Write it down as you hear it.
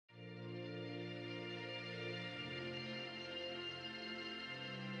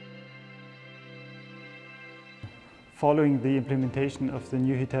Following the implementation of the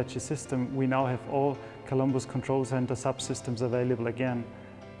new Hitachi system, we now have all Columbus Control Center subsystems available again.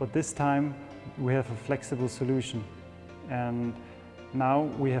 But this time we have a flexible solution. And now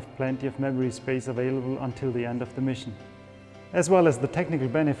we have plenty of memory space available until the end of the mission. As well as the technical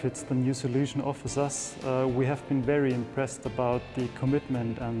benefits the new solution offers us, we have been very impressed about the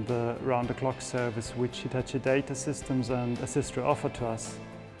commitment and the round-the-clock service which Hitachi Data Systems and Assistra offer to us.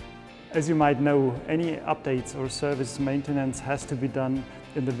 As you might know, any updates or service maintenance has to be done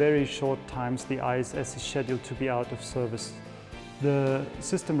in the very short times the ISS is scheduled to be out of service. The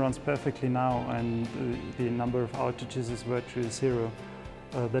system runs perfectly now and the number of outages is virtually zero.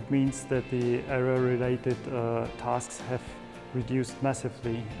 That means that the error-related tasks have reduced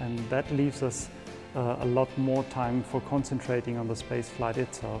massively, and that leaves us a lot more time for concentrating on the space flight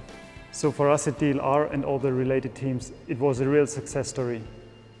itself. So for us at DLR and all the related teams, it was a real success story.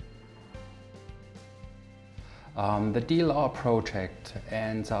 The DLR project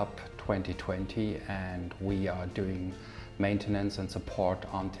ends up 2020 and we are doing maintenance and support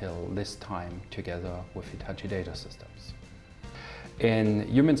until this time together with Hitachi Data Systems. In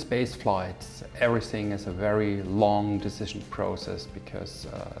human space flights, everything is a very long decision process because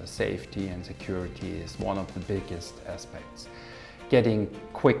safety and security is one of the biggest aspects. Getting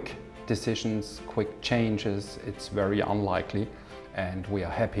quick decisions, quick changes, it's very unlikely. And we are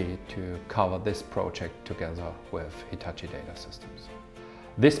happy to cover this project together with Hitachi Data Systems.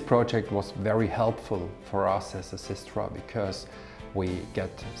 This project was very helpful for us as Assistra because we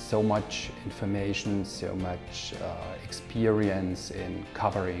get so much information, so much experience in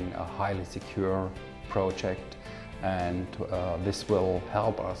covering a highly secure project, and this will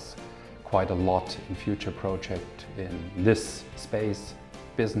help us quite a lot in future projects in this space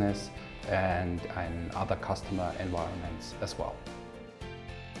business and in other customer environments as well.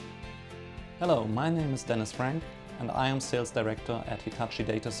 Hello, my name is Dennis Frank and I am Sales Director at Hitachi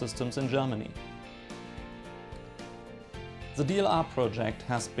Data Systems in Germany. The DLR project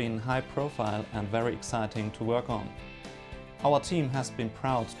has been high profile and very exciting to work on. Our team has been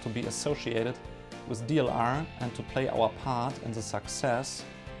proud to be associated with DLR and to play our part in the success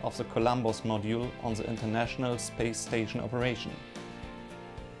of the Columbus module on the International Space Station operation.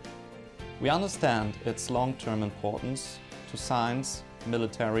 We understand its long-term importance to science,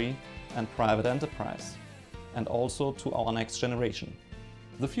 military and private enterprise, and also to our next generation.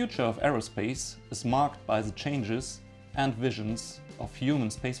 The future of aerospace is marked by the changes and visions of human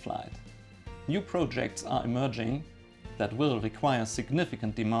spaceflight. New projects are emerging that will require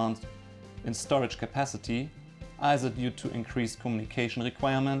significant demand in storage capacity, either due to increased communication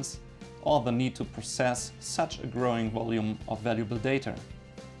requirements or the need to process such a growing volume of valuable data.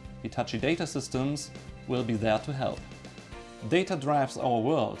 Hitachi Data Systems will be there to help. Data drives our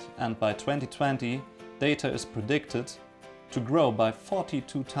world, and by 2020 data is predicted to grow by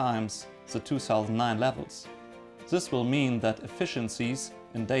 42 times the 2009 levels. This will mean that efficiencies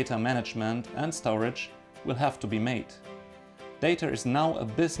in data management and storage will have to be made. Data is now a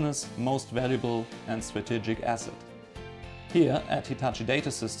business most valuable and strategic asset. Here at Hitachi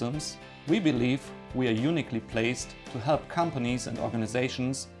Data Systems, we believe we are uniquely placed to help companies and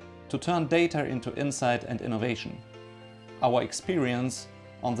organizations to turn data into insight and innovation. Our experience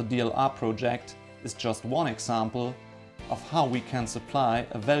on the DLR project is just one example of how we can supply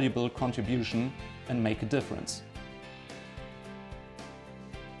a valuable contribution and make a difference.